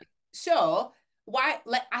So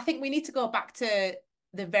I think we need to go back to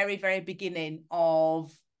the very, very beginning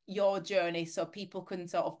of your journey so people can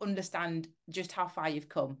sort of understand just how far you've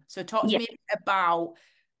come. So talk to Yeah. me about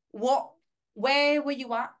what, where were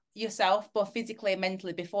you at yourself, both physically and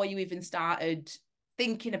mentally, before you even started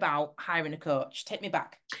thinking about hiring a coach? Take me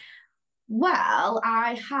back. Well,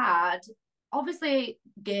 I had obviously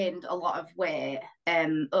gained a lot of weight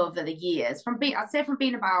over the years. I'd say from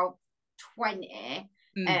being about 20,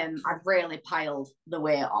 Mm, I've really piled the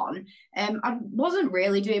weight on. I wasn't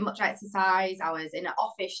really doing much exercise. I was in an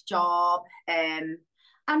office job. And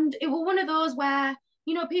it was one of those where,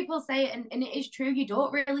 people say it, and it is true, you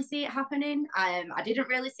don't really see it happening. I didn't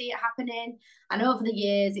really see it happening. And over the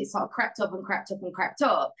years, it sort of crept up and crept up and crept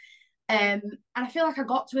up. And I feel like I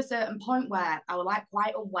got to a certain point where I was like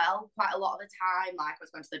quite unwell quite a lot of the time. Like I was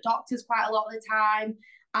going to the doctors quite a lot of the time.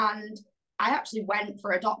 And I actually went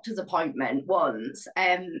for a doctor's appointment once.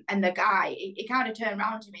 And the guy, he kind of turned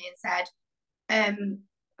around to me and said,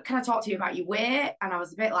 can I talk to you about your weight? And I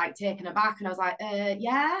was a bit like taken aback. And I was like,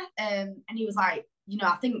 yeah. And he was like,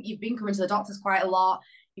 I think you've been coming to the doctors quite a lot.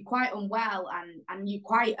 You're quite unwell and you're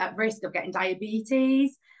quite at risk of getting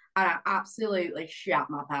diabetes. And I absolutely shat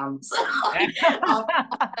my pants. I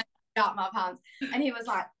shat my pants. And he was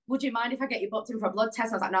like, would you mind if I get you booked in for a blood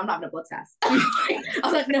test? I was like, no, I'm not having a blood test. I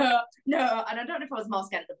was like, no, no. And I don't know if I was more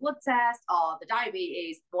scared of the blood test or the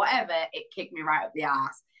diabetes, whatever. It kicked me right up the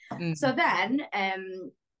ass. So mm, then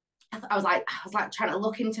I was like trying to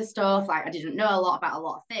look into stuff. Like I didn't know a lot about a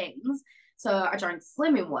lot of things. So I joined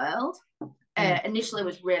Slimming World. mm. Initially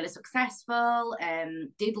was really successful.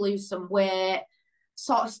 Did lose some weight.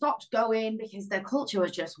 Sort of stopped going because the culture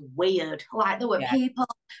was just weird. Like there were Yeah, people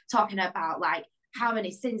talking about like how many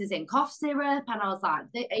sins is in cough syrup, and I was like,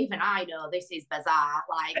 even I know this is bizarre.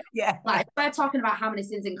 yeah, Like we're talking about how many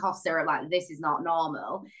sins in cough syrup, like this is not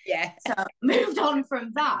normal. yeah, So moved on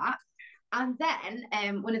from that. And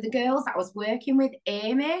then one of the girls that I was working with,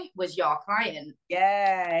 Amy, was your client.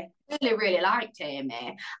 yeah, Really, really liked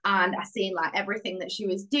Amy. And I seen like everything that she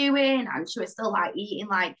was doing, and she was still like eating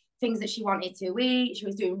like things that she wanted to eat. She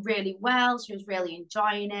was doing really well. She was really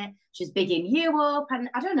enjoying it. She was bigging you up. And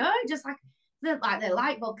I don't know, just like the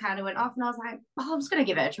light bulb kind of went off. And I was like, oh, I'm just gonna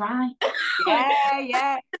give it a try. yeah,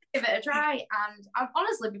 yeah, Give it a try. And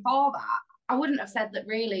honestly, before that, I wouldn't have said that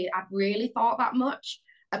really I'd really thought that much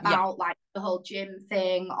yeah. about like the whole gym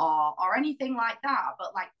thing or anything like that.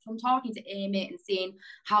 But like from talking to Amy and seeing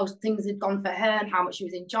how things had gone for her and how much she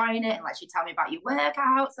was enjoying it, and like she'd tell me about your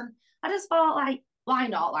workouts, and I just thought like, why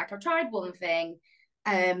not? Like I've tried one thing,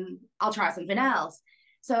 I'll try something else.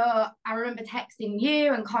 So I remember texting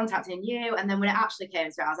you and contacting you, and then when it actually came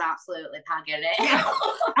to it, I was absolutely pagging it.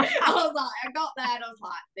 I got there and I was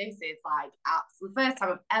like, this is like the first time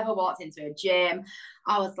I've ever walked into a gym.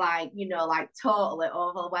 I was like, like totally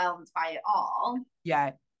overwhelmed by it all.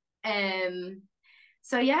 Yeah, Um,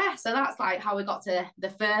 so yeah, so that's like how we got to the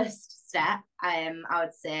first step. I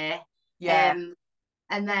would say, yeah, um,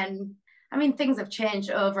 and then I mean things have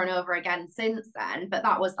changed over and over again since then, but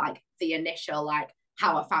that was like the initial like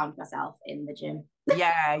how I found myself in the gym.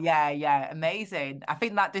 yeah, yeah, yeah. Amazing. I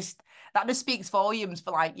think that just speaks volumes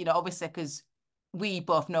for like, obviously because we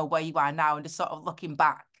both know where you are now and just sort of looking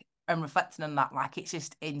back and reflecting on that, like it's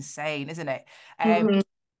just insane, isn't it? Mhm.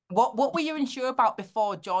 What were you unsure about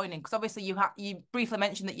before joining? Because obviously you briefly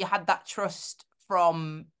mentioned that you had that trust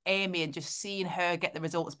from Amy and just seeing her get the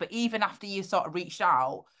results. But even after you sort of reached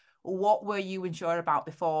out, what were you unsure about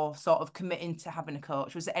before sort of committing to having a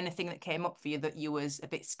coach? Was there anything that came up for you that you was a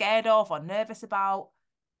bit scared of or nervous about?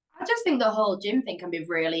 I just think the whole gym thing can be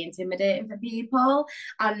really intimidating for people.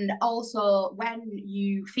 And also, when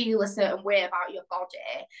you feel a certain way about your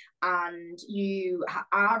body and you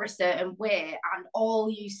are a certain way, and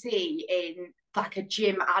all you see in like a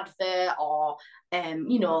gym advert or,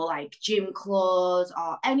 like gym clothes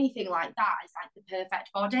or anything like that is like the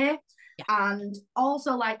perfect body. Yeah, And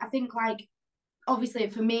also, like, I think, like, obviously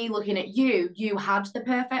for me looking at you, you had the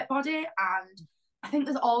perfect body. And I think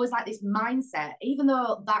there's always like this mindset, even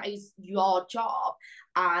though that is your job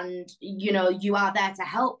and you are there to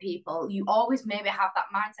help people, you always maybe have that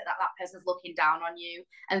mindset that that person's looking down on you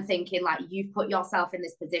and thinking like you've put yourself in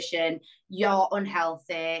this position, you're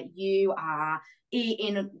unhealthy, you are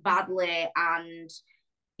eating badly, and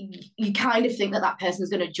you kind of think that that person's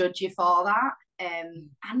going to judge you for that. And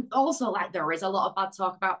also, like, there is a lot of bad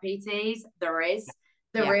talk about PTs. There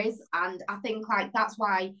yeah, is, and I think like that's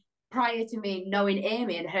why prior to me knowing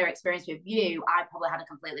Amy and her experience with you, I probably had a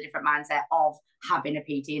completely different mindset of having a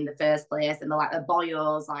PT in the first place, and the like the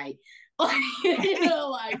boils, like You know,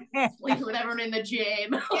 like sleeping with everyone in the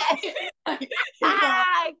gym.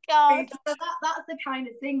 God. So that's the kind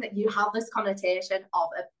of thing that you have this connotation of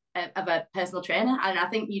a personal trainer, and I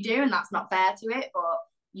think you do, and that's not fair to it, but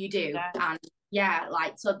you do. And yeah,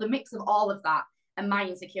 like, so the mix of all of that and my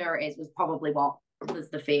insecurities was probably what was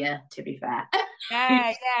the fear, to be fair.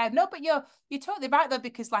 Yeah. No, but you're totally right though,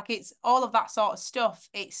 because like it's all of that sort of stuff.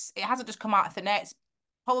 It hasn't just come out of the net. It's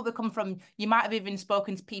probably come from, you might have even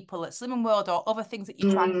spoken to people at Slimming World or other things that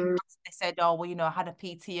you tried. They said, oh, well, I had a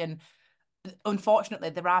PT, and unfortunately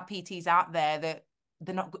there are PTs out there that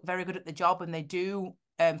they're not very good at the job, and they do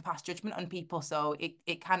pass judgment on people. So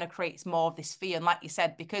it kind of creates more of this fear. And like you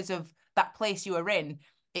said, because of that place you were in,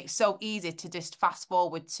 it's so easy to just fast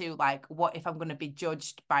forward to like, what if I'm going to be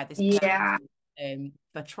judged by this person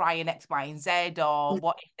for trying X, Y, and Z, or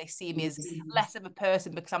what if they see me as less of a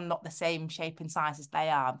person because I'm not the same shape and size as they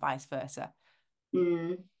are, and vice versa.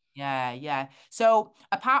 Yeah. So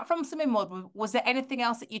apart from swimming mode, was there anything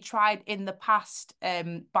else that you tried in the past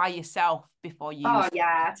by yourself before you? Oh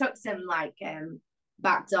yeah, I took some like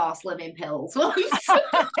backdoor slimming pills once.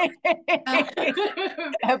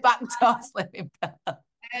 A backdoor slimming pill.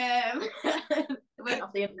 They weren't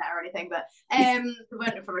off the internet or anything, but they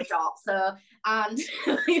weren't from a shop. So, and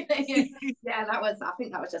yeah, I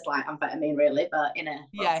think that was just like amphetamine, really, but in a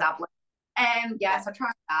tablet. So I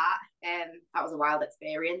tried that. That was a wild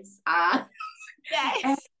experience.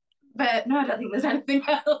 Yes. But no, I don't think there's anything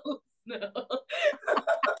else. No.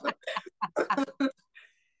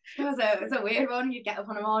 It's a weird one. You get up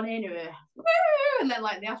on a morning, and then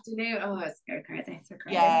like in the afternoon, it's so crazy. It's so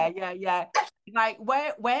crazy. Yeah. Like,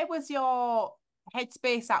 where was your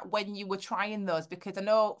headspace at when you were trying those? Because I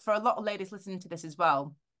know for a lot of ladies listening to this as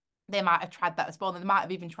well, they might have tried that as well, and they might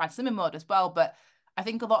have even tried slimming mode as well. But I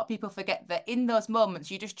think a lot of people forget that in those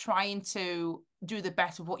moments, you're just trying to do the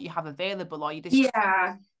best with what you have available, or you just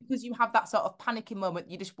because you have that sort of panicking moment,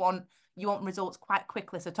 you want results quite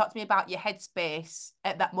quickly. So talk to me about your headspace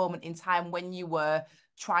at that moment in time when you were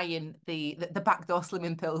trying the backdoor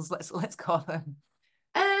slimming pills. Let's call them.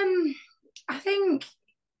 I think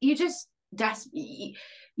you just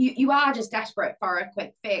you are just desperate for a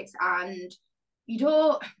quick fix, and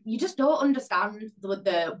you just don't understand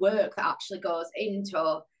the work that actually goes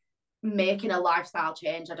into making a lifestyle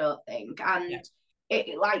change, I don't think. And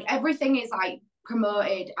it like everything is like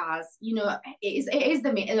promoted as, it is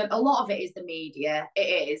a lot of it is the media.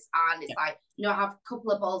 It is, and it's like, have a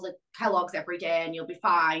couple of bowls of Kellogg's every day and you'll be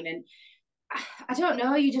fine. And I don't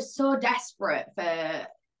know, you're just so desperate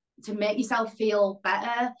to make yourself feel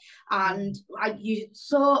better, and like you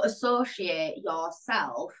so associate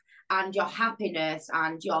yourself and your happiness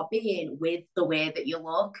and your being with the way that you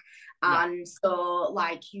look. And so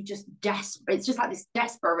like you just it's just like this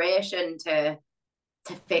desperation to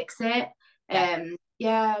fix it. I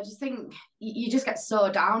just think you just get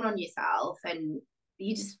so down on yourself, and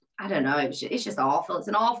you just, I don't know, it's just awful. It's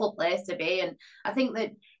an awful place to be. And I think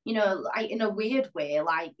that, like in a weird way,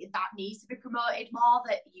 like that needs to be promoted more,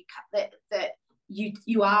 that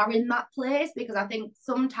you are in that place, because I think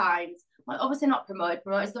sometimes, like, obviously not promote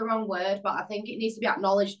is the wrong word, but I think it needs to be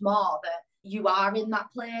acknowledged more that you are in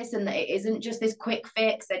that place, and that it isn't just this quick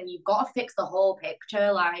fix, and you've got to fix the whole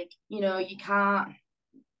picture. Like, you can't.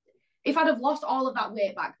 If I'd have lost all of that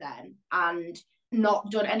weight back then and not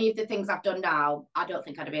done any of the things I've done now, I don't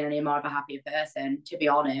think I'd have been any more of a happier person, to be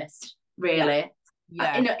honest, really.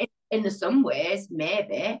 In some ways,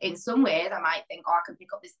 maybe. In some ways, I might think, I can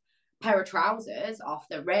pick up this pair of trousers off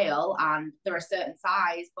the rail and they're a certain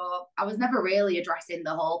size, but I was never really addressing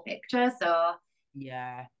the whole picture. So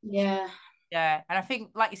yeah. And I think,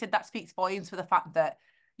 like you said, that speaks volumes for the fact that,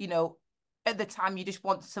 at the time you just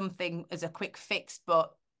want something as a quick fix,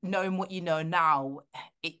 but knowing what you know now,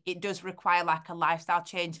 it does require like a lifestyle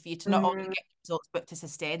change for you to not only get results but to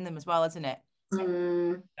sustain them as well, isn't it?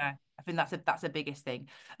 Yeah, I think that's the biggest thing.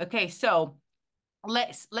 Okay, so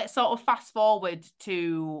let's sort of fast forward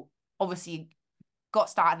to, obviously got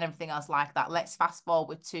started and everything else like that. Let's fast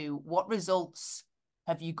forward to, what results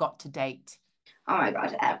have you got to date? Oh my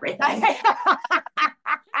god, everything.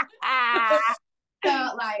 So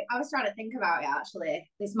like I was trying to think about it actually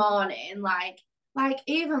this morning, like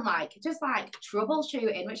even like just like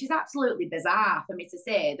troubleshooting, which is absolutely bizarre for me to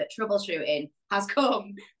say that troubleshooting has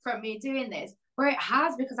come from me doing this, where it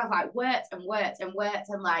has, because I've like worked and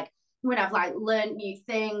like when I've like learned new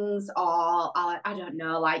things, or I don't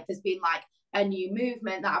know, like there's been like a new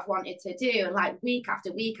movement that I've wanted to do, and like week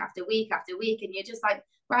after week after week after week, and you're just like,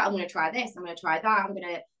 right, I'm going to try this, I'm going to try that, I'm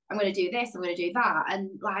going to do this, I'm going to do that. And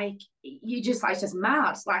like, you just like, it's just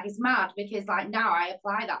mad. Like, it's mad because like now I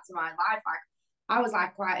apply that to my life. Like, I was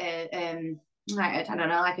like quite like, I don't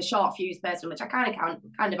know, like a short fuse person, which I kind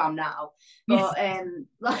of am now. But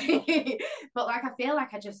like but like I feel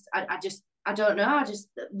like I don't know, I just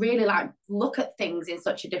really like look at things in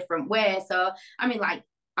such a different way. So I mean, like,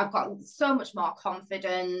 I've got so much more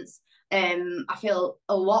confidence. I feel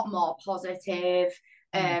a lot more positive.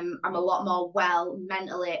 I'm a lot more well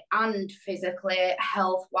mentally and physically,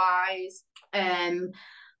 health wise. I,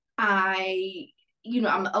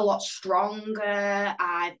 I'm a lot stronger.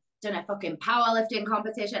 I've done a fucking powerlifting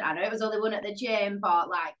competition. I know it was only one at the gym, but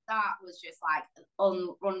like that was just like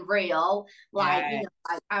unreal. Like, Yeah.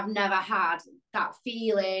 like I've never had that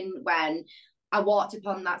feeling when I walked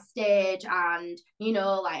upon that stage and,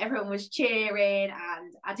 like everyone was cheering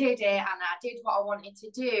and I did it and I did what I wanted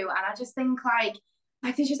to do. And I just think like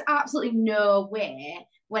there's just absolutely no way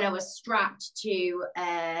when I was strapped to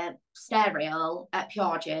a stair rail at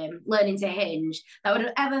Pure Gym, learning to hinge, that I would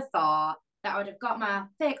have ever thought that I would have got my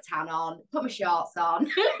fake tan on, put my shorts on,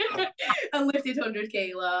 and lifted 100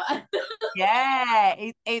 kilo. Yeah,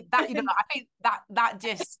 that I think that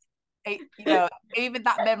just even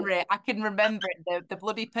that memory, I can remember it, the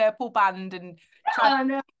bloody purple band and trying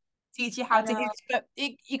to I know, teach you how I to hit. know. But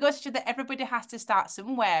it goes to show that everybody has to start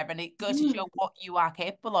somewhere, and it goes to Mm. show what you are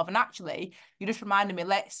capable of. And actually, you just reminded me.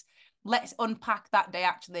 Let's unpack that day.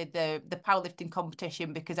 Actually, the powerlifting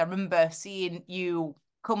competition, because I remember seeing you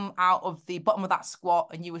come out of the bottom of that squat,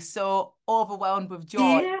 and you were so overwhelmed with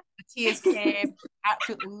joy. Yeah. The tears came.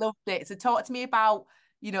 Absolutely loved it. So talk to me about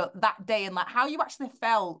that day and like how you actually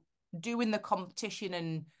felt doing the competition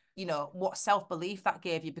and what self-belief that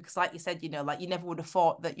gave you, because like you said, like you never would have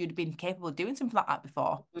thought that you'd been capable of doing something like that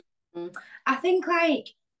before. I think like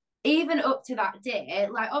even up to that day,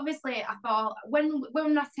 like obviously I thought when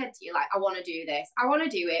I said to you like I want to do this, I want to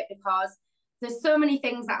do it because there's so many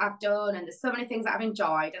things that I've done and there's so many things that I've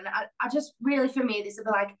enjoyed, and I just really, for me, this would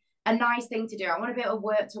be like a nice thing to do. I want to be able to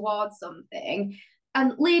work towards something.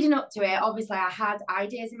 And leading up to it, obviously I had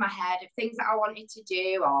ideas in my head of things that I wanted to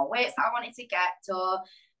do or weights that I wanted to get to,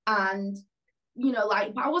 and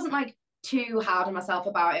like, but I wasn't like too hard on myself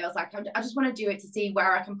about it. I was like, I just want to do it to see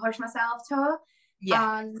where I can push myself to.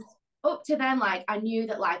 Yeah. And up to then, like, I knew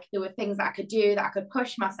that like there were things that I could do, that I could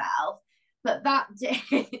push myself. But that day,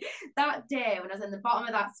 that day when I was in the bottom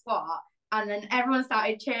of that squat, and then everyone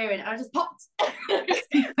started cheering, and I just popped, I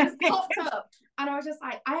just popped up, and I was just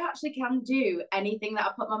like, I actually can do anything that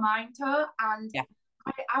I put my mind to. And Yeah.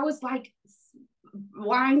 I was like,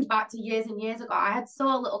 wind back to years and years ago, I had so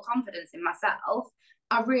little confidence in myself.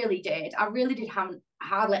 I really did. I really did have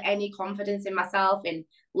hardly any confidence in myself, in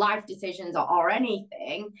life decisions, or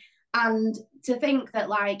anything. And to think that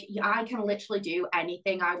like I can literally do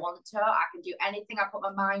anything I want to, I can do anything I put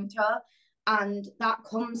my mind to. And that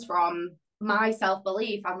comes from my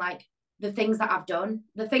self-belief. I'm like, the things that I've done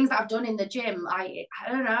in the gym, I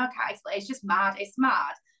don't know, I can't explain. It's just mad. It's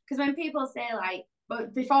mad. Because when people say like,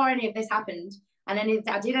 but before any of this happened, and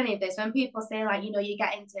I did any of this, when people say like, you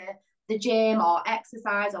get into the gym or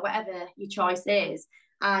exercise or whatever your choice is,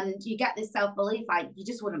 and you get this self-belief, like you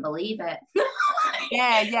just wouldn't believe it.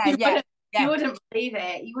 Yeah, yeah, you yeah, wouldn't you yeah. wouldn't believe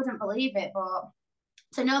it. You wouldn't believe it. But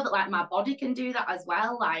to know that like my body can do that as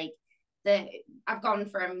well, like that I've gone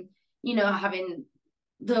from, having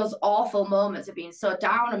those awful moments of being so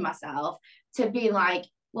down on myself to being like,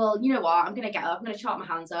 well, you know what, I'm gonna get up, I'm gonna chop my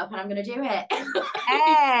hands up and I'm gonna do it.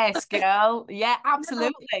 Yes, girl. Yeah, No,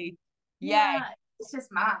 absolutely. Yeah, yeah, it's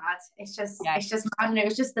just mad. yeah. It's just mad, and it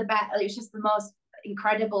was just the best. It was just the most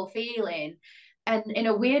incredible feeling, and in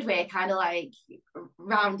a weird way, kind of like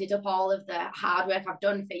rounded up all of the hard work I've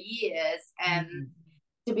done for years. Mm.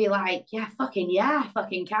 To be like, yeah, I fucking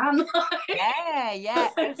can. Yeah, yeah,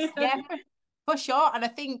 yeah, for sure. And I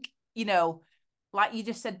think, like you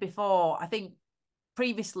just said before, I think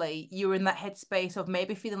previously you were in that headspace of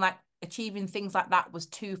maybe feeling like achieving things like that was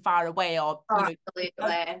too far away, or Oh, you tell,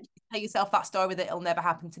 absolutely. tell yourself that story that it'll never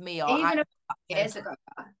happen to me, or I'm Even a that years person. ago,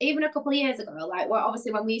 even a couple of years ago, like, well,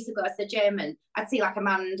 obviously when we used to go to the gym and I'd see like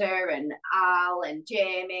Amanda and Al and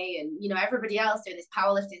Jamie and everybody else doing this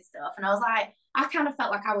powerlifting stuff, and I was like, I kind of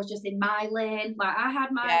felt like I was just in my lane. Like I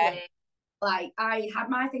had my Yeah, lane. Like I had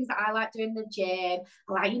my things that I like doing in the gym,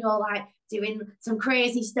 like like doing some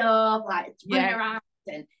crazy stuff, like running yeah, around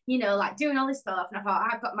and like doing all this stuff. And I thought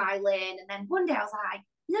I've got my lane. And then one day I was like,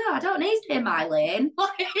 no, I don't need to be in my lane.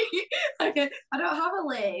 Like I don't have a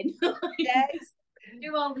lane. yes,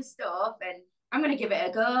 Do all this stuff and I'm gonna give it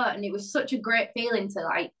a go. And it was such a great feeling to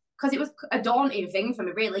like, because it was a daunting thing for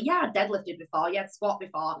me, really. Yeah, I'd deadlifted before, yeah, I'd squat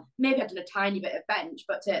before, maybe I'd done a tiny bit of bench,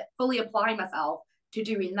 but to fully apply myself to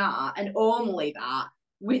doing that and only that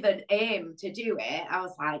with an aim to do it, I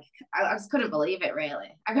was like, I just couldn't believe it,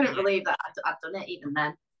 really. I couldn't believe that I'd done it even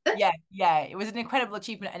then. Yeah, it was an incredible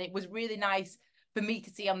achievement, and it was really nice for me to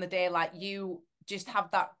see on the day, like, you just have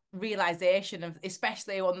that realization of,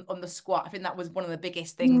 especially on the squat. I think that was one of the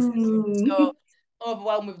biggest things. So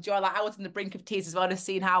overwhelmed with joy, like I was on the brink of tears as well, just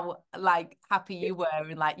seeing how like happy you were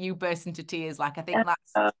and like you burst into tears. Like I think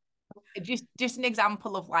that's just an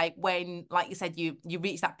example of like when, like you said, you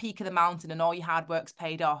reach that peak of the mountain and all your hard work's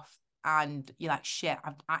paid off, and you're like, shit,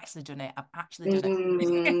 I've actually done it. I've actually done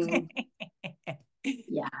it.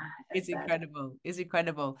 Yeah, It's incredible. It's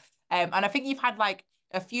incredible. And I think you've had like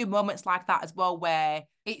a few moments like that as well, where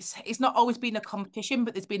it's not always been a competition,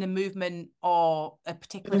 but there's been a movement or a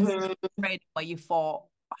particular training where you thought,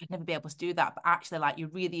 I'd never be able to do that, but actually like you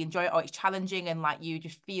really enjoy it, or it's challenging and like you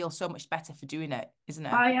just feel so much better for doing it, isn't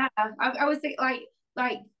it? Oh yeah, I was thinking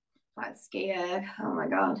like skier. Oh my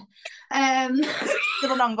god.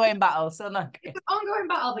 Still an ongoing battle. Still an ongoing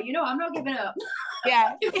battle, but I'm not giving up.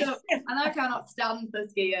 Yeah. And I cannot stand the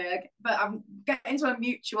skier, but I'm getting to a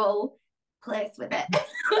mutual place with it.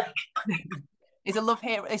 It's a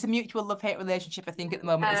love-hate, it's a mutual love-hate relationship, I think, at the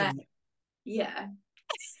moment, isn't it? Yeah.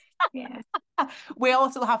 Yeah. We all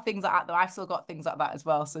still have things like that, though. I've still got things like that as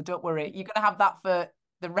well. So don't worry. You're gonna have that for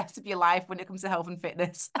the rest of your life when it comes to health and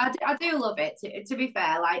fitness. I do love it. To be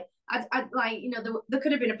fair, like I like, there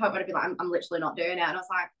could have been a point where I'd be like, I'm literally not doing it, and I was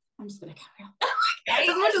like, I'm just gonna carry on.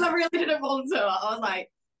 As much as I really didn't want to, I was like,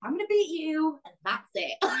 I'm gonna beat you, and that's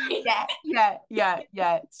it. Yeah.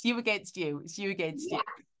 It's you against you. It's you against you.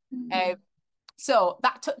 So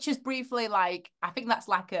that touches briefly, like I think that's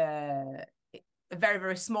like a very,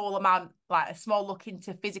 very small amount, like a small look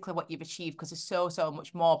into physically what you've achieved, because there's so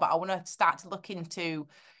much more. But I want to start to look into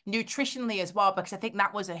nutritionally as well, because I think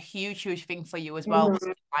that was a huge thing for you as well,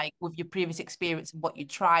 like with your previous experience and what you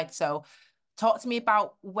tried. So talk to me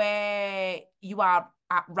about where you are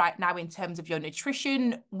at right now in terms of your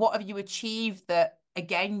nutrition. What have you achieved that,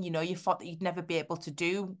 again, you thought that you'd never be able to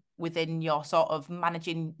do within your sort of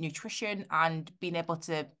managing nutrition and being able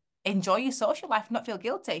to enjoy your social life, not feel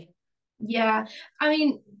guilty? Yeah, I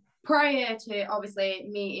mean, prior to obviously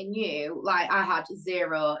meeting you, like I had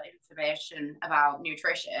zero information about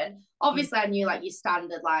nutrition. Obviously, I knew like your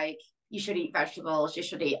standard, like you should eat vegetables, you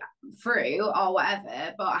should eat fruit or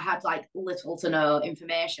whatever, but I had like little to no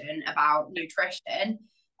information about nutrition.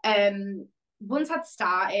 Once I'd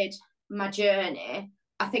started my journey,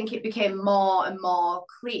 I think it became more and more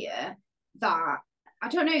clear that I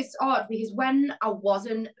don't know, it's odd because when I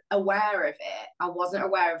wasn't aware of it, I wasn't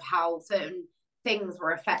aware of how certain things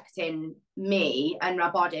were affecting me and my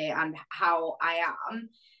body and how I am.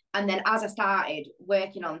 And then as I started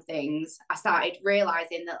working on things, I started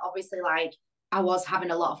realizing that obviously, like, I was having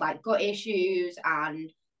a lot of like gut issues and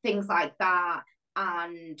things like that.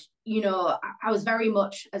 And, I was very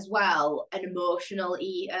much as well an emotional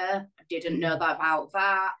eater. I didn't know that about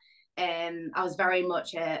that. I was very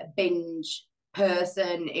much a binge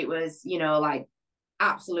person. It was, like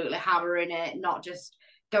absolutely hammering it, not just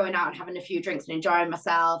going out and having a few drinks and enjoying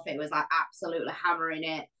myself. It was like absolutely hammering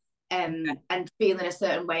it, and feeling a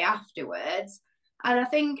certain way afterwards. And I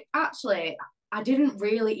think actually I didn't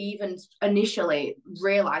really even initially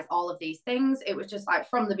realize all of these things. It was just like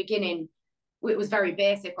from the beginning, it was very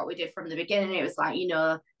basic what we did from the beginning. It was like,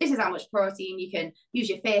 this is how much protein you can use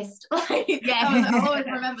your fist. Like, yeah. I'll always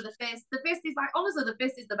remember the fist. The fist is like, honestly, the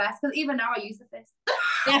fist is the best, because even now I use the fist.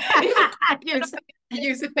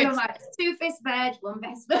 use the fist. I'm like, 2 fist veg, 1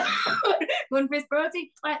 fist, 1 fist protein.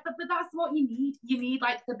 Like, but that's what you need. You need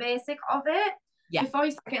like the basic of it. Yeah. Before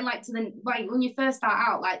you start getting like to the, like when you first start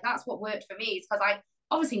out, like that's what worked for me. It's because like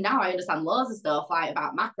obviously now I understand loads of stuff like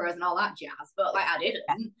about macros and all that jazz, but like I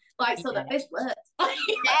didn't. Like, so the fish worked.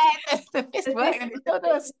 The fish worked. And it still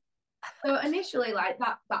does. So initially, like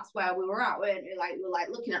that's where we were at, weren't we? Like we were like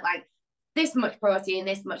looking at like this much protein,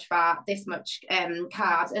 this much fat, this much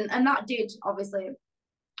carbs, and that did obviously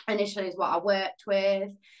initially is what I worked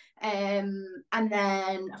with. And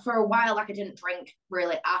then for a while, like I didn't drink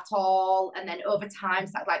really at all, and then over time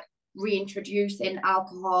started like reintroducing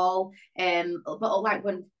alcohol, but like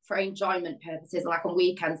when for enjoyment purposes, like on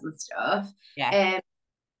weekends and stuff. Yeah.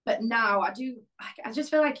 But now I just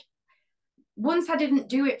feel like once I didn't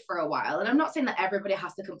do it for a while, and I'm not saying that everybody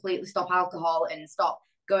has to completely stop alcohol and stop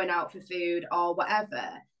going out for food or whatever,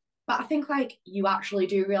 but I think like you actually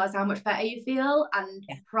do realize how much better you feel. And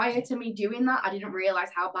prior to me doing that, I didn't realize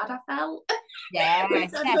how bad I felt. Yeah. You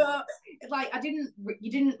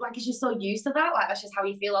didn't like, it's just so used to that. Like, that's just how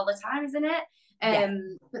you feel all the time, isn't it?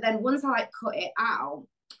 But then once I like cut it out,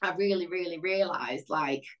 I really, really realized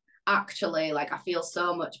like, actually, like I feel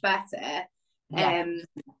so much better. Yeah.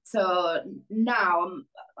 So now I'm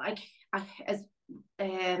like, I, as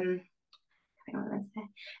I was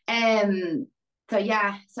so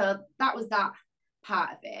yeah, so that was that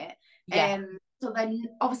part of it. Yeah. So then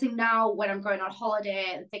obviously now when I'm going on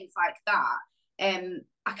holiday and things like that,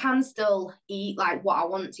 I can still eat like what I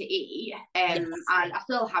want to eat, Yes. and I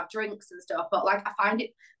still have drinks and stuff, but like I find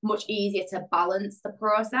it much easier to balance the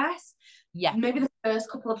process. Yeah. Maybe the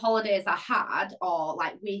first couple of holidays I had, or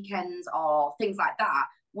like weekends or things like that,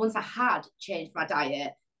 once I had changed my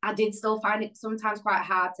diet, I did still find it sometimes quite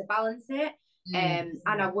hard to balance it. And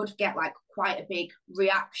I would get like quite a big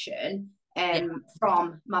reaction Yeah.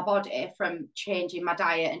 from my body from changing my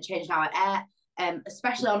diet and changing how I ate.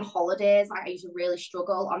 Especially on holidays, like I used to really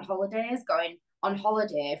struggle on holidays, going on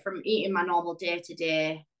holiday from eating my normal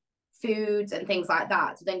day-to-day foods and things like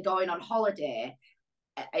that to then going on holiday.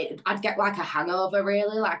 I'd get like a hangover,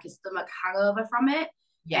 really, like a stomach hangover from it.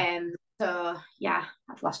 Yeah. So yeah,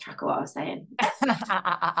 I've lost track of what I was saying.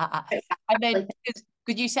 And then,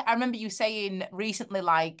 could you say, I remember you saying recently,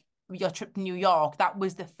 like your trip to New York, that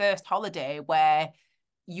was the first holiday where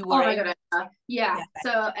you were Oh my able. god, yeah.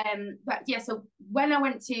 Yeah. But yeah, so when I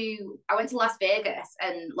went to Las Vegas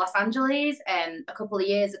and Los Angeles a couple of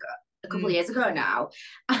years ago, now,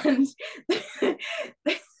 and oh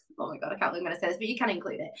my god, I can't believe I'm gonna say this, but you can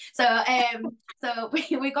include it. So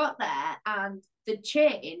we got there, and the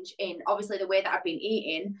change in obviously the way that I'd been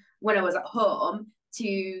eating when I was at home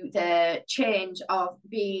to the change of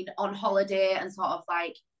being on holiday and sort of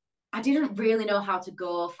like I didn't really know how to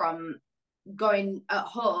go from going at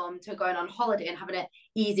home to going on holiday and having an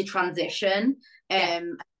easy transition. Yeah.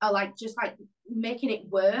 I like just like making it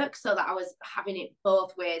work so that I was having it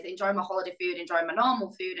both ways, enjoying my holiday food, enjoying my normal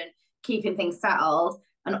food, and keeping things settled.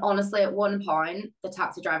 And honestly, at one point, the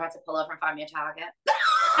taxi driver had to pull over and find me a Target.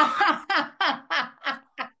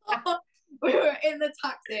 We were in the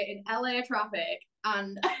taxi in LA traffic,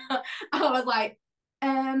 and I was like,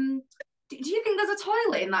 do you think there's a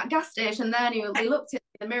toilet in that gas station there? And he looked in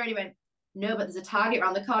the mirror and he went, no, but there's a Target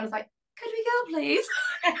around the corner. It's like, could we go, please?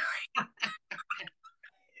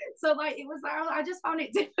 So like it was, I just found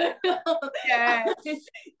it difficult. Yeah.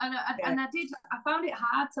 I found it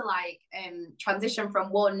hard to like transition from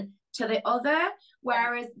one to the other.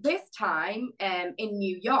 Whereas this time in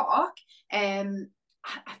New York,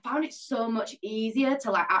 I found it so much easier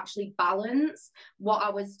to like actually balance what I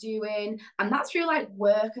was doing, and that's through like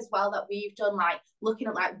work as well that we've done, like looking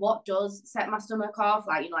at like what does set my stomach off,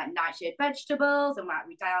 like like nightshade vegetables, and like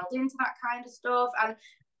we dialed into that kind of stuff. And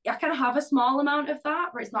I can have a small amount of that,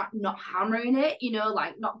 but it's not hammering it,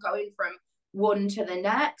 like not going from one to the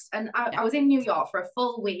next. And I was in New York for a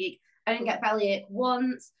full week. I didn't get bellyache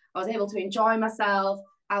once. I was able to enjoy myself.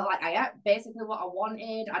 I ate basically what I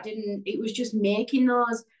wanted. It was just making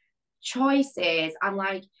those choices and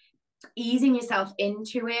like easing yourself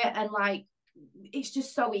into it. And like, it's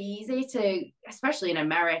just so easy to, especially in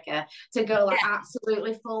America, to go like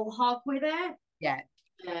absolutely full hog with it. Yeah.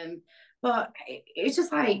 But it's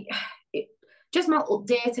just like, just my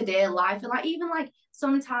day-to-day life. And like, even like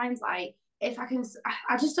sometimes like, if I can,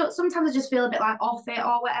 I just don't, sometimes I just feel a bit like off it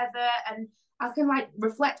or whatever. And I can like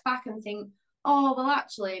reflect back and think, oh, well,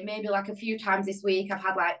 actually, maybe like a few times this week I've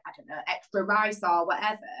had like, I don't know, extra rice or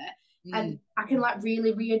whatever. And I can like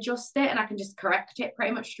really readjust it and I can just correct it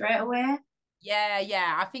pretty much straight away.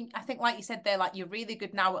 Yeah. I think like you said there, like you're really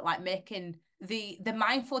good now at like making the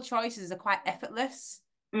mindful choices are quite effortless.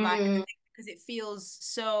 Like because it feels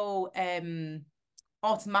so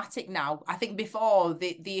automatic now. I think before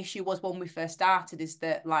the issue was when we first started is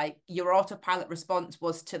that like your autopilot response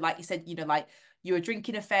was to, like you said, like you were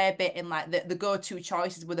drinking a fair bit and like the go-to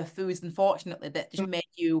choices were the foods, unfortunately, that just made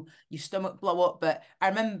your stomach blow up. But I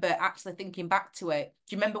remember actually thinking back to it.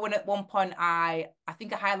 Do you remember when at one point I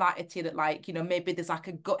think I highlighted to you that like, maybe there's like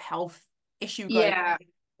a gut health issue going on.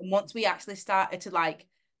 And once we actually started to like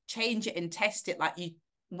change it and test it, like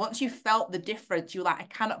once you felt the difference, you're like, I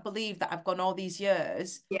cannot believe that I've gone all these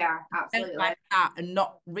years. Yeah, absolutely. Like that and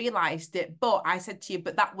not realized it. But I said to you,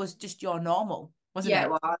 but that was just your normal, wasn't it? It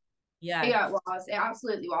was. Yeah, it was. It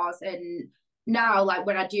absolutely was. And now, like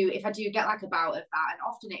if I do get like a bout of that, and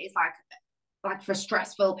often it is like for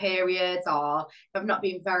stressful periods or if I've not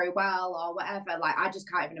been very well or whatever, like I just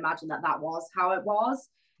can't even imagine that was how it was.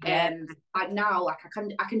 Like now, like I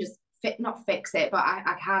can just not fix it, but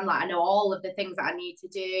I can, like, I know all of the things that I need to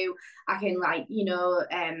do. I can like,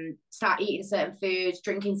 start eating certain foods,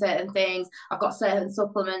 drinking certain things. I've got certain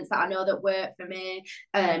supplements that I know that work for me.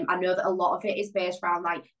 I know that a lot of it is based around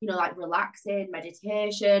like, like relaxing,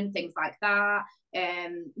 meditation, things like that.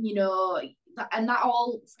 And that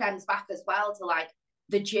all stems back as well to like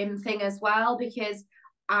the gym thing as well, because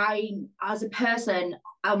I, as a person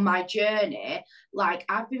on my journey, like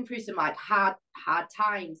I've been through some like hard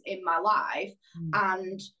times in my life,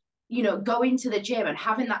 and going to the gym and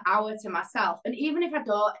having that hour to myself, and even if I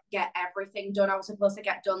don't get everything done I was supposed to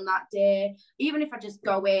get done that day, even if I just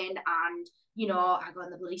go in and I go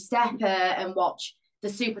on the bloody stepper and watch the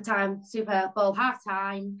Super Bowl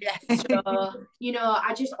halftime show,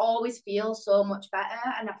 I just always feel so much better,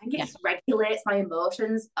 and I think it just regulates my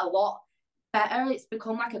emotions a lot better. It's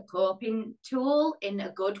become like a coping tool in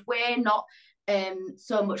a good way, not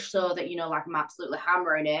so much so that like I'm absolutely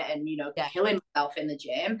hammering it and killing myself in the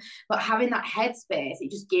gym, but having that headspace,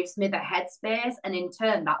 it just gives me the headspace, and in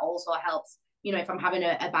turn that also helps. If I'm having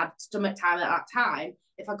a bad stomach time at that time,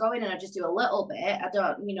 if I go in and I just do a little bit, I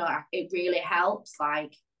don't, it really helps,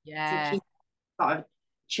 like, to keep sort of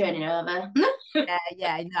churning over. No,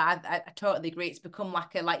 I totally agree. It's become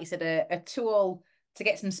like you said, a tool to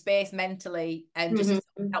get some space mentally and just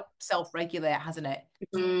help self-regulate, hasn't it?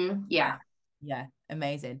 Yeah,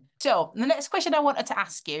 amazing. So the next question I wanted to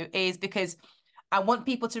ask you is, because I want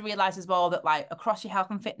people to realize as well that like across your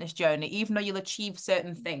health and fitness journey, even though you'll achieve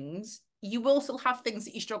certain things, you will still have things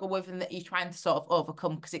that you struggle with and that you're trying to sort of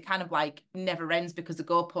overcome, because it kind of like never ends because the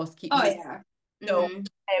goalposts keep moving. So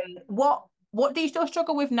what do you still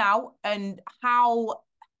struggle with now, and how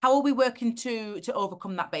are we working to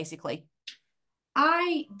overcome that basically?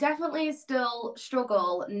 I definitely still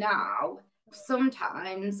struggle now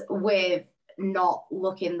sometimes with not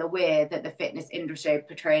looking the way that the fitness industry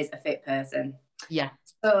portrays a fit person. Yeah.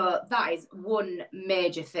 So that is one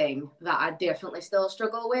major thing that I definitely still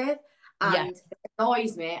struggle with. And it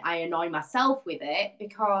annoys me. I annoy myself with it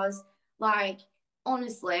because, like,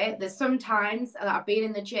 honestly, there's sometimes that I've been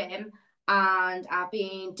in the gym and I've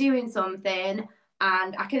been doing something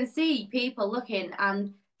and I can see people looking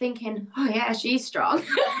and thinking, oh yeah, she's strong.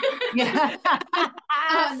 Yeah.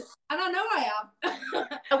 and I know I am.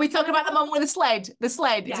 Are we talking about the one with the sled? The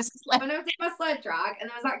sled? Yeah. Is this sled? When I was doing my sled drag and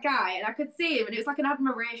there was that guy and I could see him and it was like an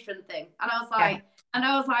admiration thing. And I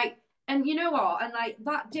was like, and you know what? And like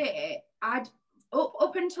that day, I'd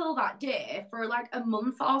up until that day for like a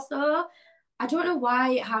month or so, I don't know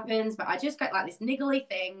why it happens, but I just get like this niggly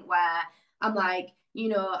thing where I'm like,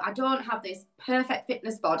 I don't have this perfect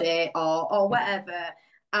fitness body or whatever.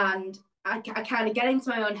 And I kind of get into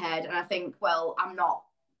my own head and I think, well, I'm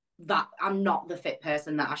not the fit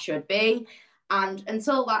person that I should be. And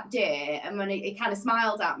until that day, and when he kind of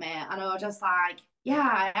smiled at me, and I was just like, yeah,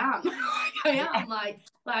 I am. I am like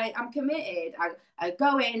I'm committed. I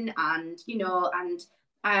go in and and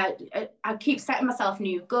I keep setting myself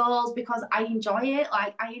new goals because I enjoy it.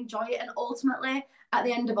 Like I enjoy it, and ultimately, at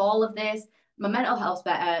the end of all of this, my mental health's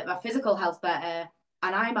better, my physical health's better,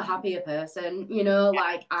 and I'm a happier person.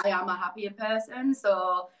 Like I am a happier person.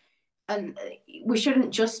 So, and we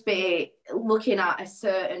shouldn't just be looking at a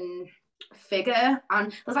certain figure.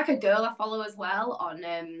 And there's like a girl I follow as well on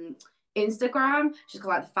Instagram. She's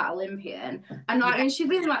called like the Fat Olympian, and like I mean, she's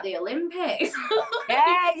been like the Olympics.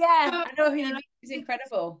 I know who you mean. She's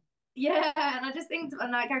incredible. Yeah, and I just think,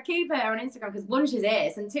 and like I keep her on Instagram because one, she's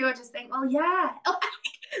is, and two, I just think, well, yeah,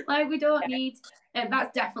 like we don't need. And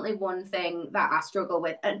that's definitely one thing that I struggle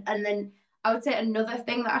with, and then I would say another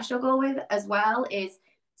thing that I struggle with as well is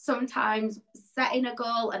sometimes setting a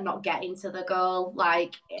goal and not getting to the goal.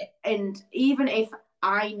 Like, and even if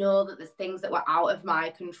I know that there's things that were out of my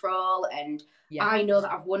control, and I know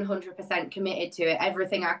that I've 100% committed to it,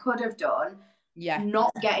 everything I could have done.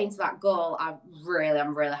 Not getting to that goal, I'm really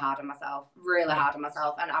hard on myself, hard on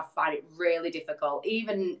myself, and I find it really difficult.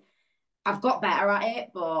 Even I've got better at it,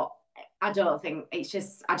 but I don't think I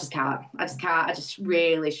just can't. I just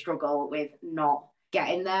really struggle with not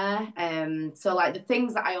getting there. So like the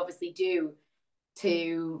things that I obviously do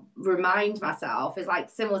to remind myself is like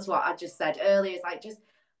similar to what I just said earlier. It's like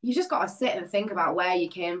you just got to sit and think about where you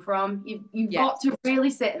came from. You've got to really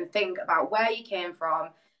sit and think about where you came from,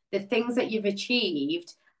 the things that you've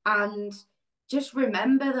achieved, and just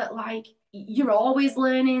remember that like you're always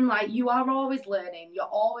learning. Like you are always learning. You're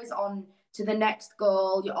always on to the next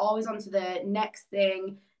goal. You're always on to the next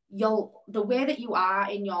thing. The way that you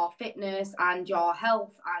are in your fitness and your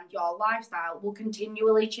health and your lifestyle will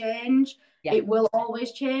continually change. It will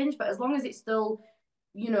always change, but as long as it's still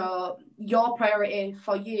your priority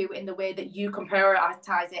for you in the way that you can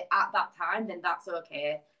prioritize it at that time, then that's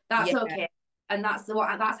okay. Okay. And that's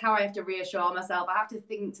how I have to reassure myself. I have to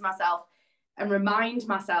think to myself and remind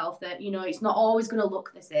myself that it's not always going to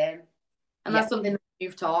look the same. And that's something that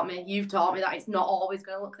you've taught me. You've taught me that it's not always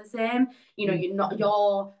going to look the same.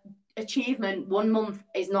 You're achievement 1 month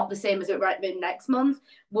is not the same as it right the next month.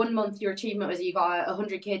 1 month your achievement was you got a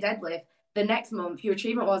 100k deadlift. The next month your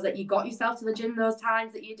achievement was that you got yourself to the gym those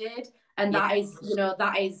times that you did. And Yeah.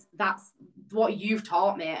 that is, that's what you've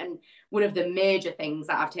taught me, and one of the major things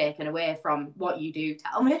that I've taken away from what you do.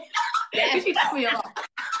 Tell me. Yeah. Because you tell me a lot.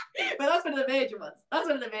 But that's one of the major ones. That's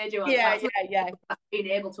one of the major ones. Yeah, That's yeah. being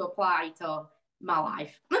able to apply to my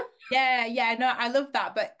life. Yeah. No, I love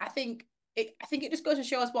that. But I think it just goes to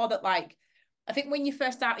show as well that, like, I think when you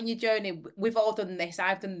first start in your journey, we've all done this.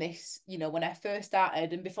 I've done this, when I first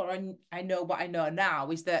started, and before I know what I know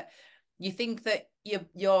now, is that you think that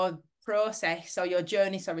your process or your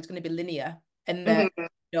journey, sorry, is going to be linear, and that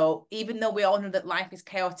even though we all know that life is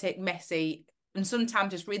chaotic, messy, and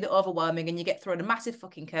sometimes it's really overwhelming, and you get thrown a massive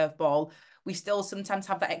fucking curveball, we still sometimes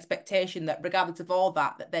have that expectation that regardless of all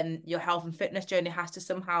that then your health and fitness journey has to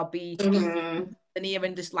somehow be linear,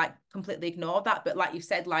 and just like completely ignore that. But like you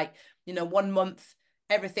said, like, 1 month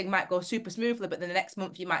everything might go super smoothly, but then the next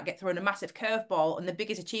month you might get thrown a massive curveball, and the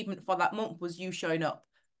biggest achievement for that month was you showing up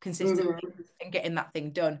consistently and getting that thing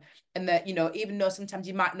done. And that, even though sometimes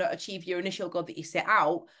you might not achieve your initial goal that you set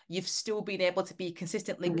out, you've still been able to be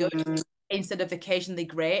consistently good instead of occasionally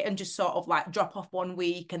great, and just sort of like drop off 1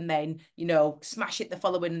 week and then, smash it the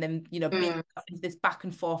following, and then, be into this back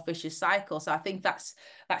and forth vicious cycle. So I think that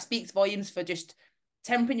speaks volumes for just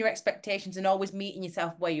tempering your expectations and always meeting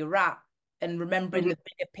yourself where you're at, and remembering the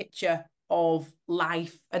bigger picture of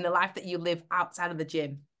life and the life that you live outside of the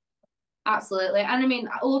gym. Absolutely. And I mean,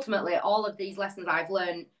 ultimately, all of these lessons I've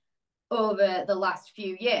learned over the last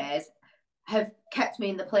few years have kept me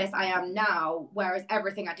in the place I am now, whereas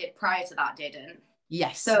everything I did prior to that didn't.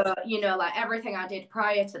 Yes. So, like everything I did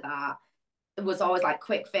prior to that was always like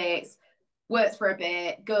quick fix, works for a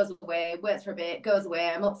bit, goes away, works for a bit, goes away,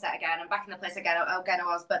 I'm upset again, I'm back in the place again I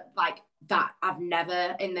was. But like that, I've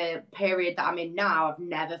never, in the period that I'm in now, I've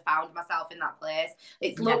never found myself in that place.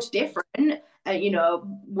 It's looked different,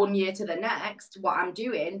 1 year to the next, what I'm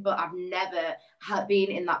doing, but I've never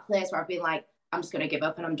been in that place where I've been like, I'm just going to give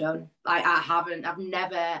up and I'm done. Like I've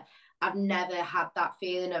never had that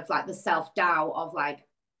feeling of like the self-doubt of like,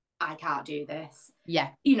 I can't do this. Yeah.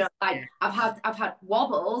 I've had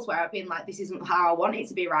wobbles where I've been like, this isn't how I want it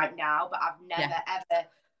to be right now, but I've never ever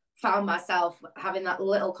found myself having that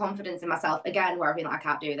little confidence in myself again where I've been like, I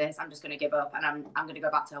can't do this, I'm just going to give up, and I'm going to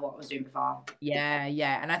go back to what I was doing before.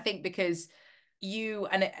 Yeah. And I think because you,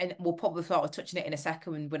 and we'll probably sort of touch on it in a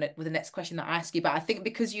second with the next question that I ask you, but I think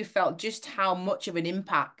because you felt just how much of an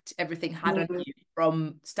impact everything had on you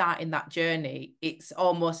from starting that journey, it's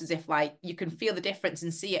almost as if like you can feel the difference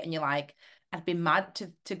and see it, and you're like, I'd be mad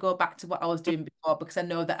to go back to what I was doing before, because I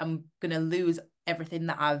know that I'm gonna lose everything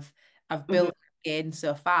that I've built in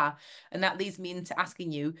so far. And that leads me into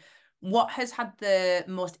asking you, what has had the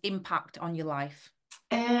most impact on your life?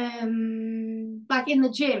 Like in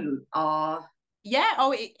the gym, or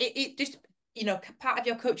it just, part of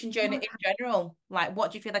your coaching journey in general. Like,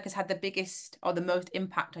 what do you feel like has had the biggest or the most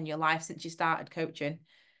impact on your life since you started coaching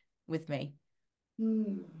with me?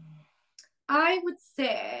 I would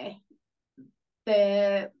say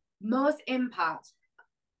the most impact,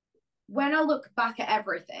 when I look back at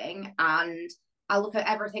everything and I look at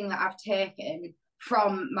everything that I've taken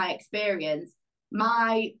from my experience,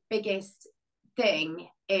 my biggest thing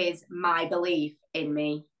is my belief in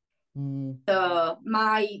me. So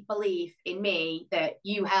my belief in me that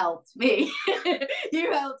you helped me,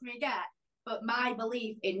 get, but my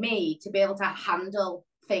belief in me to be able to handle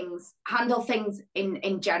things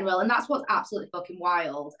in general. And that's what's absolutely fucking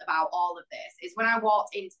wild about all of this, is when I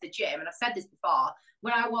walked into the gym, and I've said this before,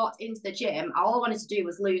 when I walked into the gym, all I wanted to do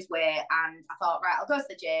was lose weight, and I thought, right, I'll go to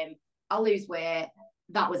the gym, I'll lose weight.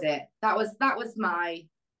 That was it. That was my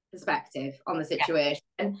perspective on the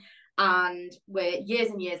situation. And we're years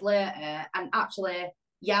and years later, and actually,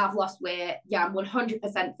 yeah, I've lost weight. Yeah, I'm 100%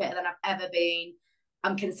 fitter than I've ever been.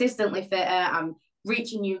 I'm consistently fitter. I'm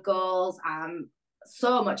reaching new goals. I'm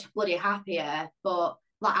so much bloody happier. But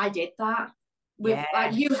like, I did that.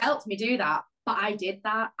 Like, you helped me do that, but I did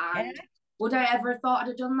that. And would I ever have thought I'd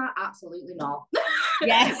have done that? Absolutely not.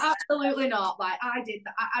 Yes. Absolutely not. Like, I did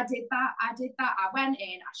that. I did that. I went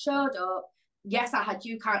in, I showed up. Yes, I had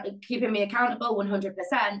you keeping me accountable 100%.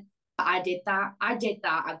 But I did that. I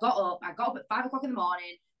got up at 5 o'clock in the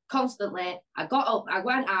morning constantly. I got up, I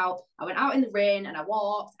went out in the rain, and I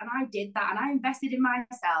walked, and I did that, and I invested in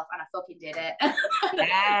myself, and I fucking did it. And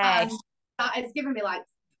that has given me like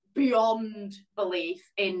beyond belief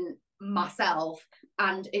in myself,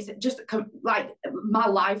 and it's just like my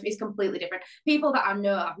life is completely different. People that I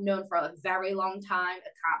know I've known for a very long time,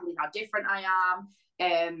 I can't believe how different I am.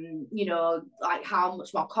 You know, like how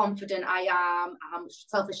much more confident I am, how much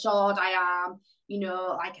self-assured I am. You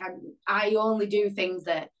know, like I only do things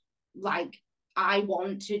that like I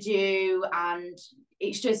want to do, and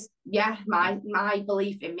it's just my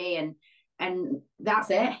belief in me, and that's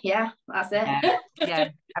it. Yeah, that's it. Yeah,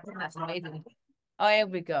 I think that's amazing. Oh, here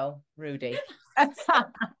we go, Rudy.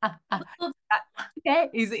 Okay,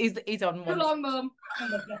 he's on one. Too long, Mum.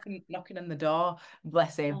 Knocking on the door.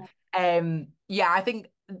 Bless him. Oh. Yeah, I think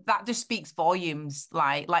that just speaks volumes.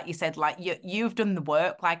 Like you said, like you've done the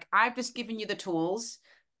work. Like I've just given you the tools,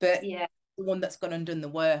 but Yeah. the one that's gone and done the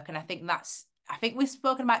work. And I think we've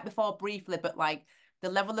spoken about it before briefly, but like the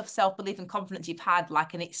level of self-belief and confidence you've had,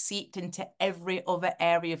 like, and it's seeped into every other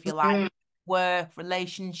area of your life, work,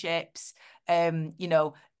 relationships, you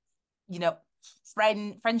know,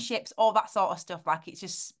 friendships, all that sort of stuff. Like it's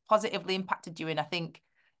just positively impacted you, and I think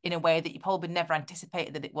in a way that you probably never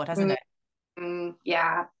anticipated that it would, hasn't it?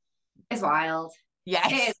 Yeah, it's wild.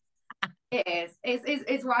 Yes. It is. It is.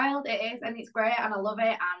 It's wild. It is, and it's great, and I love it,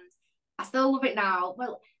 and I still love it now.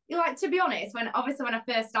 Well, like to be honest, when I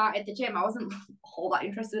first started the gym, I wasn't all that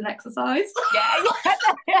interested in exercise. Yeah.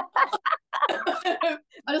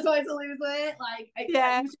 I just wanted to lose weight, like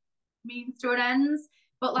Yeah. means to an ends.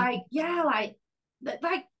 But like, yeah, like the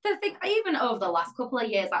thing, even over the last couple of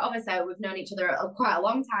years, like obviously we've known each other quite a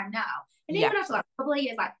long time now. And even after like a couple of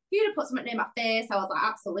years, like if you'd have put something in my face, I was like,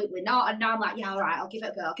 absolutely not. And now I'm like, yeah, all right, I'll give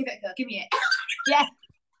it a go, give me it. Yeah.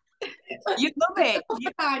 You love it.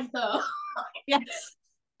 Time though. Yes.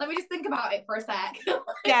 Let me just think about it for a sec.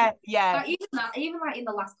 Yeah. Like, even like in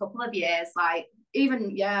the last couple of years, like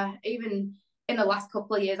even in the last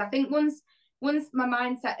couple of years, I think once my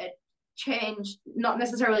mindset had changed, not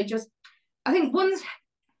necessarily just, I think once,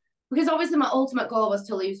 because obviously my ultimate goal was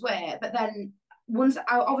to lose weight, but then once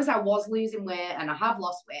I was losing weight and I have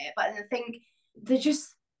lost weight, but I think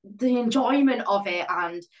the enjoyment of it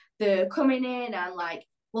and the coming in and like,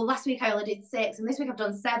 well, last week I only did 6 and this week I've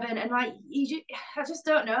done 7, and like I just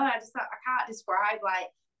don't know. I can't describe like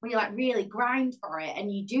when you like really grind for it and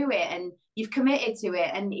you do it and you've committed to it,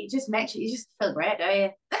 and it just makes you just feel great, don't you?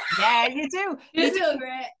 Yeah, you do. You feel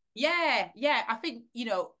great. Yeah. I think,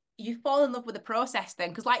 you fall in love with the process then,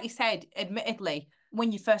 because like you said, admittedly,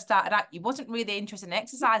 when you first started out, you wasn't really interested in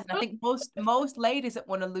exercise. And I think most ladies that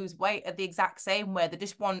want to lose weight are the exact same way. They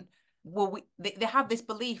just want, well, they have this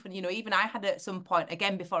belief, and even I had it at some point,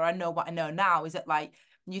 again, before I know what I know now, is that like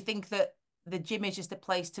you think that the gym is just a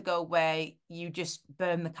place to go where you just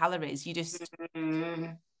burn the calories. You just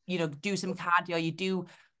do some cardio, you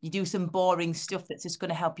do some boring stuff that's just going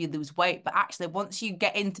to help you lose weight. But actually, once you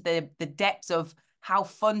get into the depths of how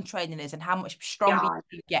fun training is and how much stronger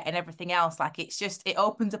you get and everything else, like it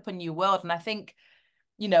opens up a new world. And I think,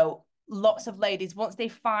 lots of ladies, once they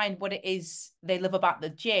find what it is they love about the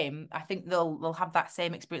gym, I think they'll have that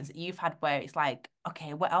same experience that you've had, where it's like,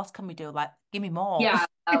 okay, what else can we do? Like, give me more. Yeah,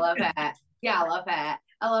 I love it. Yeah, I love it.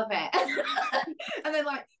 I love it. And then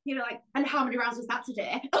like, and how many rounds was that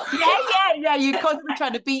today? Yeah. You're constantly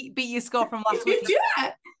trying to beat your score from last week.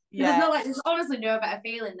 Yeah. There's honestly no better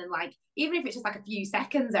feeling than like, even if it's just like a few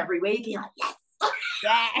seconds every week, you're like, yes.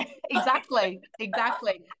 Yeah, exactly. Because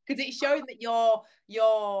it's showing that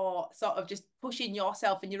you're sort of just pushing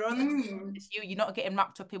yourself and your own you're not getting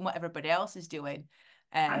wrapped up in what everybody else is doing.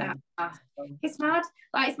 It's mad.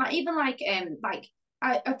 Like it's mad. Even like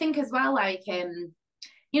I think as well, like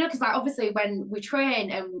because like obviously when we train,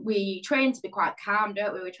 and we train to be quite calm,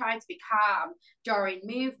 don't we? We try to be calm during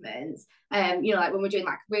movements. Like when we're doing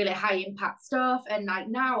like really high impact stuff, and like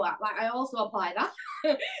now, like I also apply that.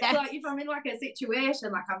 So, like if I'm in like a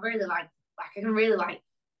situation, like I'm really like I can really like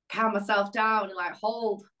calm myself down and like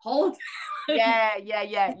hold. Yeah.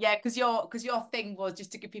 Because your thing was,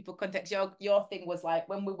 just to give people context, your thing was like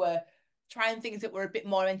when we were trying things that were a bit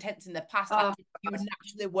more intense in the past, like you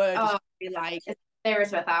naturally were just be like 0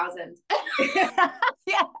 to 1,000.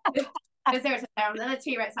 Yeah. 0 to 1,000. Then the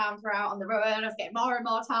T-Rex arms were out on the road, and I was getting more and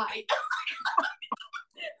more tight.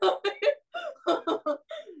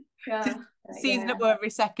 Season up every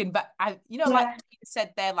second, but like you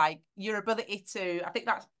said there, like your ability to, I think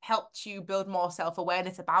that's helped you build more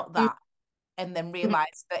self-awareness about that, and then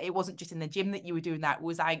realize that it wasn't just in the gym that you were doing that. It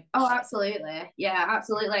was like, oh, absolutely, yeah,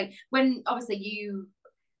 absolutely. Like when obviously you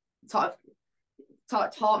sort of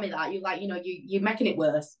taught me that, you're making it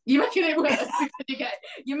worse. You're making it worse because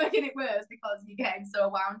you're making it worse because you're getting so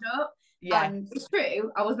wound up. And it's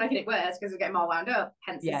true, I was making it worse because we're getting more wound up,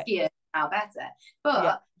 hence the skier now better.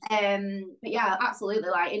 But But yeah, absolutely.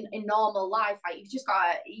 Like in normal life, like you've just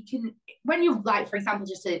got you can when you like, for example,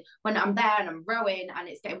 when I'm there and I'm rowing and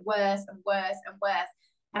it's getting worse and worse and worse,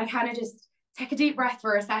 and I kind of just take a deep breath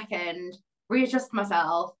for a second, readjust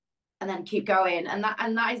myself, and then keep going. And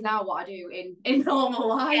that is now what I do in normal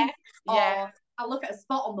Yeah. life. Yeah. Or I look at a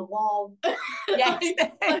spot on the wall. Yes.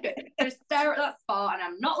 Just stare at that spot, and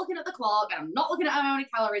I'm not looking at the clock, and I'm not looking at how many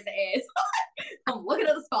calories it is. I'm looking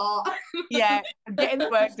at the spot. Yeah. I'm getting the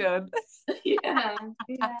work done. Yeah.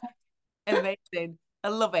 Yeah. Amazing. I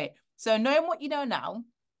love it. So knowing what you know now,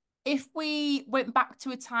 if we went back to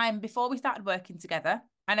a time before we started working together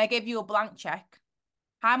and I gave you a blank check,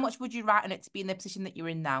 how much would you write on it to be in the position that you're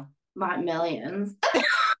in now? Like millions.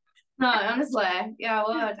 No, honestly, yeah, I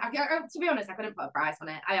would. To be honest, I couldn't put a price on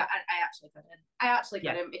it. I actually couldn't. I actually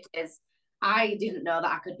Yeah. couldn't because I didn't know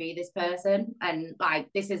that I could be this person, and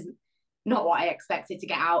like this is not what I expected to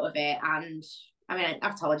get out of it. And I mean,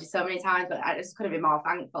 I've told you so many times, but I just couldn't be more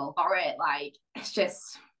thankful for it. Like it's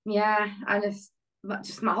just, yeah,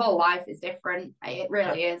 just my whole life is different. It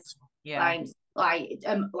really is. Yeah. Like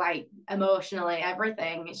emotionally,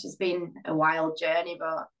 everything. It's just been a wild journey,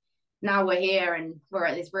 but now we're here and we're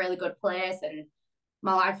at this really good place, and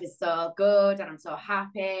my life is so good and I'm so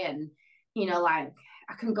happy, and like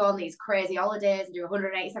I can go on these crazy holidays and do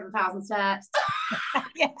 187,000 steps.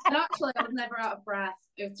 Yeah. And actually I was never out of breath.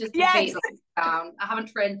 It was just the Yes. feet down. I haven't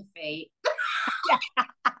trained the feet. Yeah.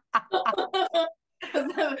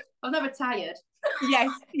 I was never tired. Yes,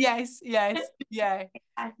 yes, yes, yeah.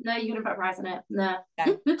 No, you couldn't put a price on it. No.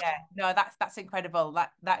 Yeah, yeah. No, that's incredible.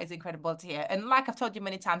 That is incredible to hear. And like I've told you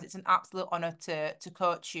many times, it's an absolute honor to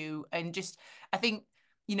coach you. And just I think,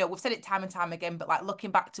 we've said it time and time again, but like looking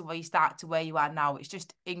back to where you start to where you are now, it's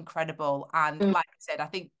just incredible. And like I said, I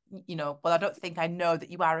think, well, I don't think I know that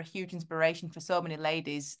you are a huge inspiration for so many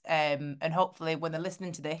ladies. And hopefully when they're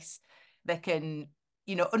listening to this, they can,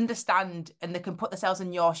 understand and they can put themselves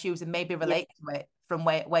in your shoes and maybe relate to it from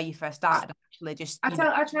where you first started. Actually, just I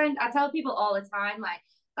tell people all the time, like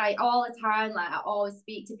all the time, like I always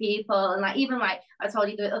speak to people, and like even like I told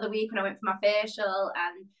you the other week when I went for my facial,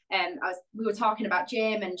 and we were talking about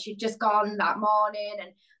gym, and she'd just gone that morning, and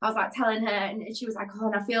I was like telling her, and she was like, oh,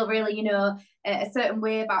 and I feel really, a certain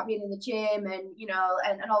way about being in the gym, and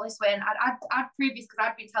and all this way, and I'd previous because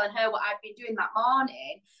I'd been telling her what I'd been doing that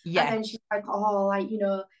morning, yeah, and then she's like, oh, like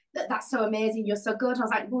that's so amazing, you're so good. And I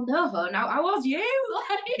was like, well, no, I was you.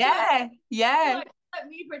 yeah, yeah. Let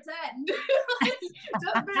me pretend.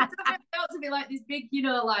 Don't make out to be like this big,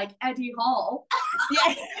 like Eddie Hall.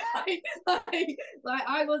 Yeah. like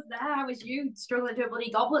I was there. I was you struggling to do a bloody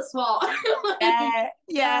goblet swat.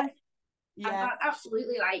 Yeah. And that's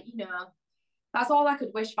absolutely that's all I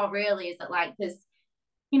could wish for really, is that like there's,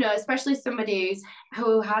 especially somebody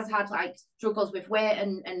who has had like struggles with weight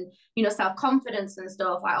and self-confidence and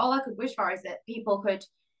stuff, like all I could wish for is that people could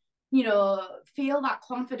feel that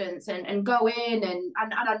confidence and go in, and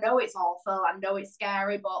I know it's awful, I know it's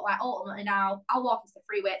scary, but like ultimately now I'll walk into the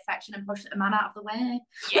free weight section and push the man out of the way.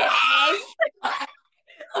 Yes.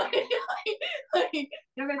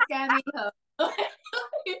 You're gonna scare me.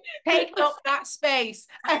 Take up that space.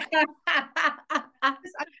 I'd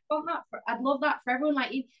love that for everyone.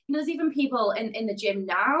 Like, there's even people in the gym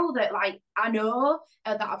now that like I know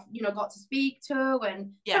that I've got to speak to,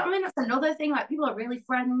 and I mean that's another thing. Like people are really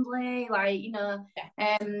friendly. Like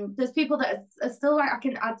there's people that are still like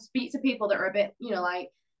I'd speak to people that are a bit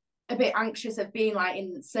like a bit anxious of being like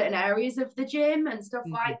in certain areas of the gym and stuff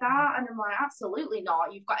like that, and I'm like, absolutely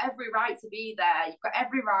not. You've got every right to be there. You've got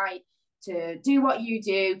every right to do what you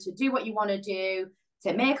do, to do what you want to do,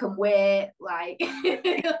 to make them wait. Like, you've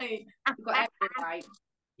got every right.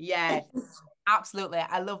 Yeah, absolutely.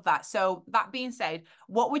 I love that. So that being said,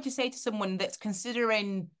 what would you say to someone that's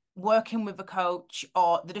considering working with a coach,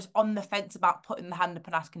 or they're just on the fence about putting the hand up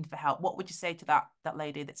and asking for help? What would you say to that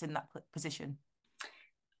lady that's in that position?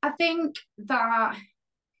 I think that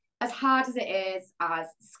as hard as it is, as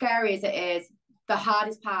scary as it is, the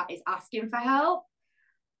hardest part is asking for help.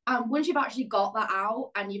 And once you've actually got that out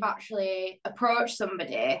and you've actually approached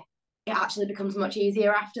somebody, it actually becomes much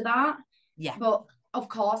easier after that. Yeah. But of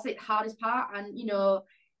course, it's the hardest part, and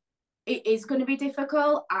it is going to be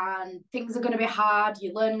difficult, and things are going to be hard.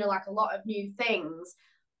 You're learning like a lot of new things,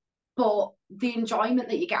 but the enjoyment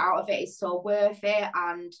that you get out of it is so worth it.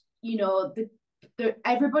 And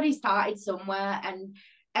everybody started somewhere,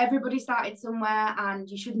 and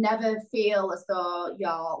you should never feel as though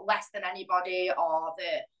you're less than anybody, or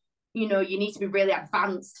that you need to be really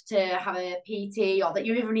advanced to have a PT, or that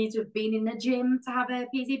you even need to have been in the gym to have a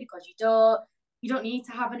PT, because you don't. you don't need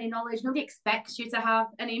to have any knowledge. Nobody expects you to have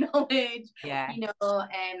any knowledge. Yeah. You know,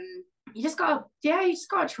 you just gotta, yeah, you just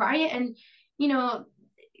gotta try it. And, you know,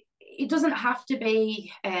 it doesn't have to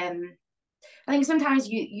be, I think sometimes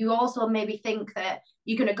you also maybe think that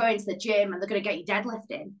you're going to go into the gym and they're going to get you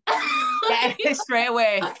deadlifting. Yeah, straight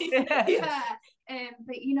away. Yeah.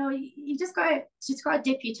 But you know, you just got to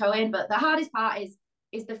dip your toe in. But the hardest part is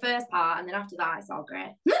the first part, and then after that, it's all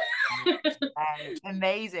great.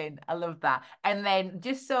 Amazing. I love that. And then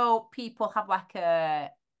just so people have like a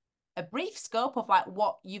brief scope of like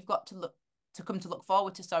what you've got to come to look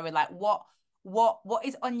forward to, sorry, like what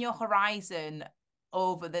is on your horizon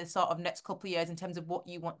over the sort of next couple of years in terms of what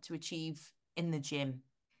you want to achieve in the gym?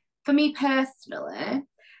 For me personally,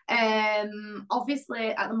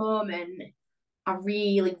 obviously at the moment, I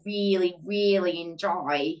really, really, really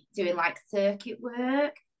enjoy doing like circuit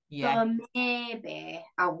work. Yeah. So maybe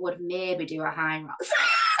I would maybe do a high rocks.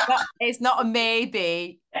 It's not a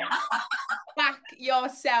maybe. Back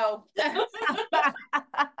yourself. But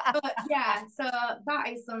yeah, so that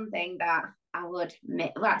is something that I would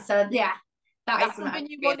make. Right, so yeah, That's something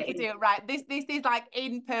you want to do, right? This is like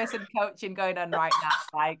in-person coaching going on right now.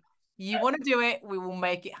 Like, you want to do it, we will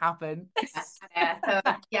make it happen. Yeah, so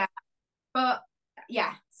yeah, but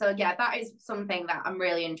yeah, so yeah, that is something that I'm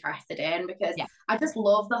really interested in because Yeah. I just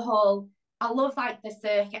love I love like the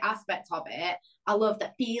circuit aspect of it. I love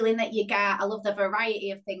the feeling that you get. I love the variety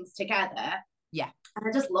of things together. Yeah. And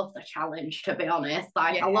I just love the challenge, to be honest.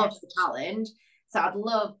 Like, Yeah. I love the challenge. So I'd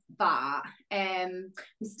love that. I'm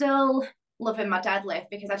still loving my deadlift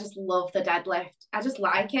because I just love the deadlift. I just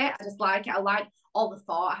like it. I just like it. I like all the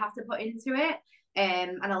thought I have to put into it.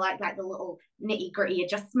 And I like the little nitty gritty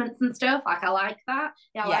adjustments and stuff. Like I like that.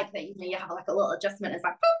 Yeah, I like that. You know, you have like a little adjustment. It's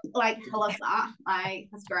like I love that. Like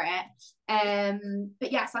that's great.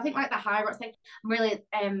 But yeah, so I think like the high rocks thing. I'm really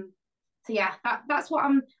so yeah, that's what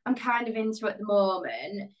I'm kind of into at the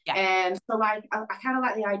moment. Yeah. So like I kind of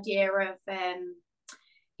like the idea of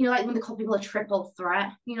you know, like when they call people a triple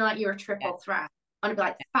threat. You know, like you're a triple threat. I want to be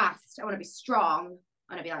like fast. I want to be strong.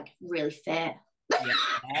 I want to be like really fit.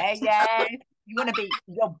 Yeah, yeah. You want to be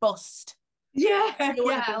robust. Yeah, you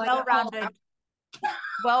want to be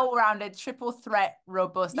well-rounded, triple threat,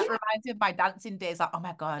 robust. That reminds me of my dancing days. Like, oh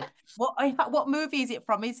my God, what movie is it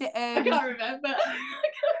from? Is it I can't remember.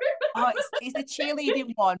 Oh, it's the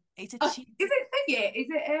cheerleading one. It's a Is it thingy? Is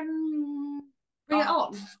it Bring It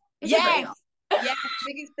On? Yes. Yeah, I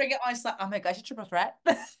think it's Bring It On. It's like, oh my gosh, a triple threat.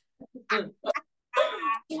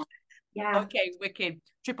 Yeah. Okay, wicked.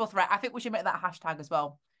 Triple threat. I think we should make that a hashtag as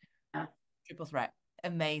well. Yeah. Triple threat.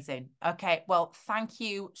 Amazing. Okay, well, thank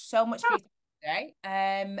you so much for your time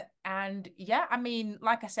today. And yeah, I mean,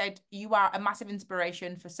 like I said, you are a massive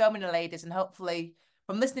inspiration for so many ladies, and hopefully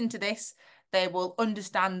from listening to this, they will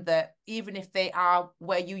understand that even if they are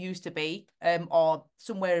where you used to be, or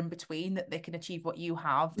somewhere in between, that they can achieve what you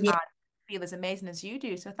have and feel as amazing as you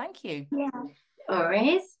do. So thank you. Yeah. No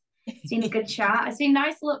worries. It's been a good chat. It's been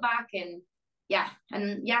nice to look back and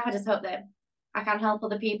I just hope that I can help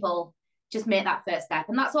other people just make that first step.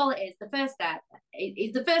 And that's all it is. The first step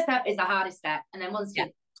is the hardest step. And then once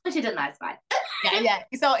you've done that, it's fine. Yeah.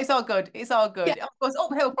 It's all good. It's all good. Yeah. Of course,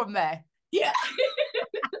 uphill from there. Yeah.